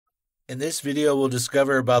In this video, we'll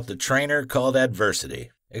discover about the trainer called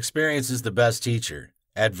adversity. Experience is the best teacher.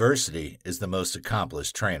 Adversity is the most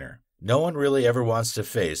accomplished trainer. No one really ever wants to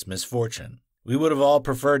face misfortune. We would have all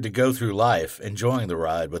preferred to go through life enjoying the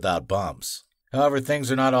ride without bumps. However,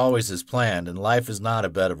 things are not always as planned, and life is not a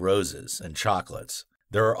bed of roses and chocolates.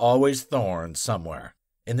 There are always thorns somewhere.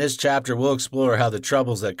 In this chapter, we'll explore how the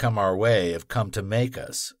troubles that come our way have come to make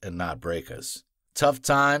us and not break us. Tough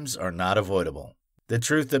times are not avoidable. The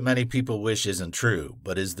truth that many people wish isn't true,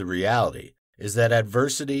 but is the reality, is that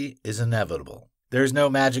adversity is inevitable. There's no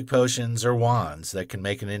magic potions or wands that can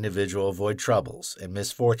make an individual avoid troubles and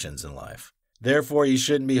misfortunes in life. Therefore, you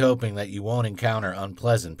shouldn't be hoping that you won't encounter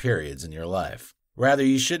unpleasant periods in your life. Rather,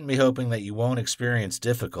 you shouldn't be hoping that you won't experience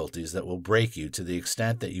difficulties that will break you to the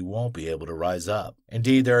extent that you won't be able to rise up.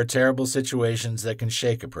 Indeed, there are terrible situations that can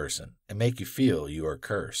shake a person and make you feel you are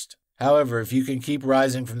cursed. However, if you can keep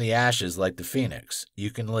rising from the ashes like the phoenix, you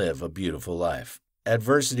can live a beautiful life.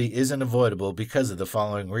 Adversity isn't avoidable because of the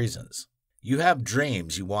following reasons. You have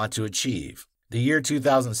dreams you want to achieve. The year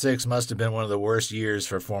 2006 must have been one of the worst years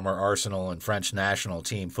for former Arsenal and French national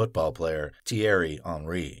team football player Thierry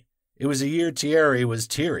Henry. It was a year Thierry was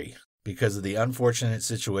teary because of the unfortunate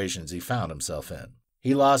situations he found himself in.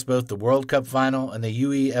 He lost both the World Cup final and the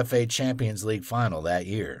UEFA Champions League final that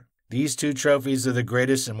year. These two trophies are the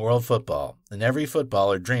greatest in world football, and every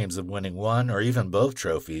footballer dreams of winning one or even both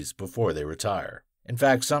trophies before they retire. In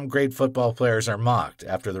fact, some great football players are mocked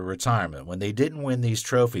after their retirement when they didn't win these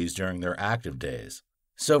trophies during their active days.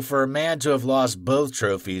 So for a man to have lost both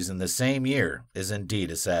trophies in the same year is indeed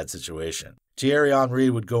a sad situation. Thierry Henry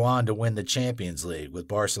would go on to win the Champions League with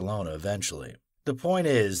Barcelona eventually. The point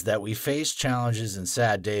is that we face challenges and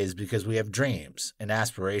sad days because we have dreams and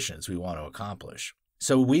aspirations we want to accomplish.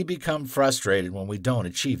 So we become frustrated when we don't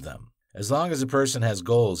achieve them. As long as a person has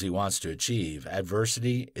goals he wants to achieve,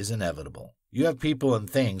 adversity is inevitable. You have people and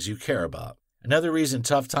things you care about. Another reason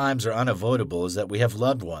tough times are unavoidable is that we have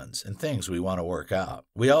loved ones and things we want to work out.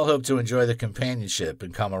 We all hope to enjoy the companionship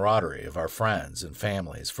and camaraderie of our friends and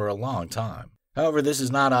families for a long time. However, this is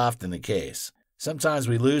not often the case. Sometimes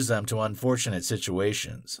we lose them to unfortunate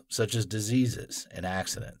situations, such as diseases and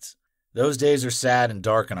accidents. Those days are sad and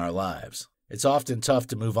dark in our lives. It's often tough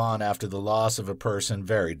to move on after the loss of a person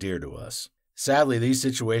very dear to us. Sadly, these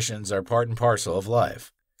situations are part and parcel of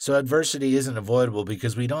life. So adversity isn't avoidable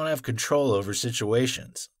because we don't have control over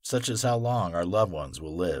situations, such as how long our loved ones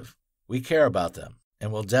will live. We care about them,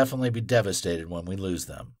 and will definitely be devastated when we lose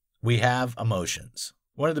them. We have emotions.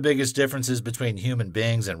 One of the biggest differences between human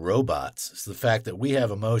beings and robots is the fact that we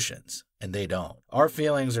have emotions, and they don't. Our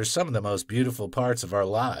feelings are some of the most beautiful parts of our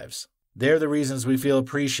lives. They're the reasons we feel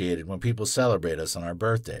appreciated when people celebrate us on our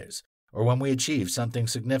birthdays, or when we achieve something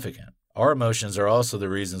significant. Our emotions are also the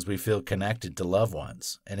reasons we feel connected to loved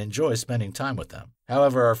ones and enjoy spending time with them.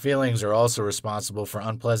 However, our feelings are also responsible for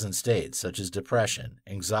unpleasant states such as depression,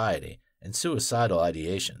 anxiety, and suicidal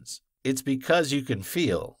ideations. It's because you can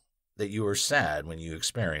feel that you are sad when you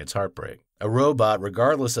experience heartbreak. A robot,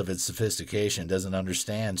 regardless of its sophistication, doesn't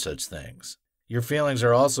understand such things. Your feelings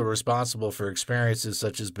are also responsible for experiences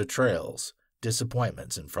such as betrayals,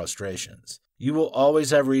 disappointments, and frustrations. You will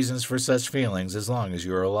always have reasons for such feelings as long as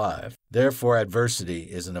you are alive. Therefore, adversity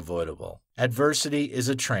isn't avoidable. Adversity is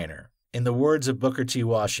a trainer. In the words of Booker T.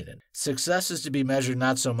 Washington, success is to be measured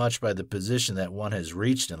not so much by the position that one has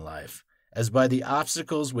reached in life, as by the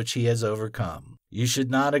obstacles which he has overcome. You should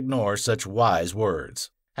not ignore such wise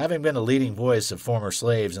words. Having been a leading voice of former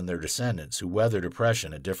slaves and their descendants who weathered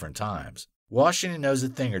oppression at different times, Washington knows a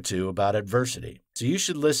thing or two about adversity, so you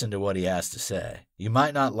should listen to what he has to say. You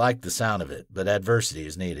might not like the sound of it, but adversity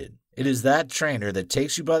is needed. It is that trainer that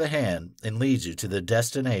takes you by the hand and leads you to the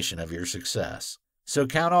destination of your success. So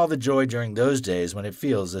count all the joy during those days when it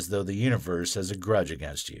feels as though the universe has a grudge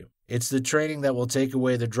against you. It's the training that will take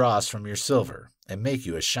away the dross from your silver and make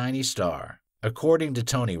you a shiny star. According to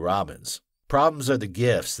Tony Robbins, problems are the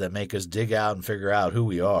gifts that make us dig out and figure out who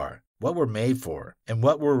we are, what we're made for, and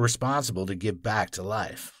what we're responsible to give back to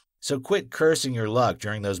life. So quit cursing your luck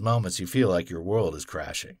during those moments you feel like your world is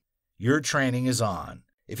crashing. Your training is on.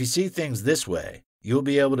 If you see things this way, you'll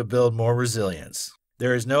be able to build more resilience.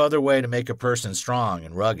 There is no other way to make a person strong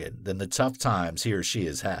and rugged than the tough times he or she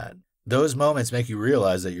has had. Those moments make you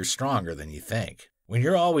realize that you're stronger than you think. When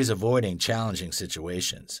you're always avoiding challenging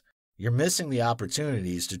situations, you're missing the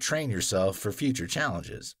opportunities to train yourself for future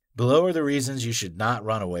challenges. Below are the reasons you should not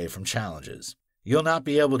run away from challenges. You'll not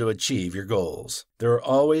be able to achieve your goals. There are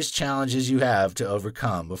always challenges you have to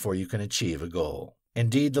overcome before you can achieve a goal.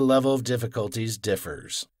 Indeed, the level of difficulties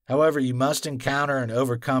differs. However, you must encounter and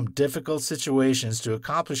overcome difficult situations to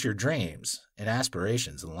accomplish your dreams and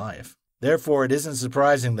aspirations in life. Therefore, it isn't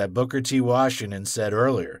surprising that Booker T. Washington said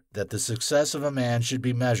earlier that the success of a man should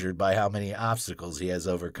be measured by how many obstacles he has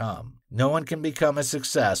overcome. No one can become a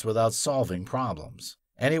success without solving problems.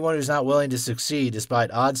 Anyone who's not willing to succeed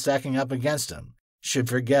despite odds stacking up against him should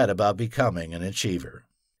forget about becoming an achiever.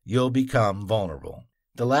 You'll become vulnerable.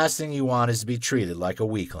 The last thing you want is to be treated like a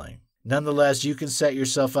weakling. Nonetheless, you can set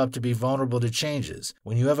yourself up to be vulnerable to changes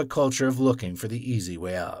when you have a culture of looking for the easy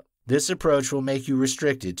way out. This approach will make you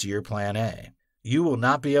restricted to your plan A. You will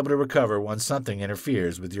not be able to recover once something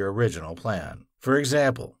interferes with your original plan. For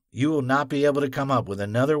example, you will not be able to come up with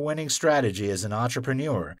another winning strategy as an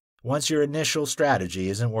entrepreneur once your initial strategy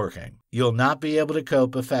isn't working. You'll not be able to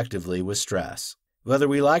cope effectively with stress. Whether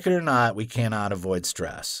we like it or not, we cannot avoid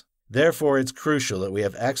stress. Therefore, it's crucial that we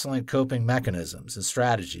have excellent coping mechanisms and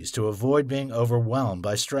strategies to avoid being overwhelmed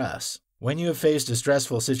by stress. When you have faced a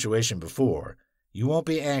stressful situation before, you won't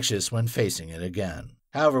be anxious when facing it again.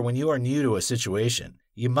 However, when you are new to a situation,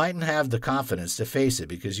 you mightn't have the confidence to face it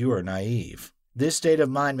because you are naive. This state of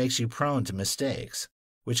mind makes you prone to mistakes,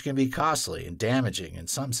 which can be costly and damaging in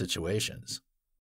some situations.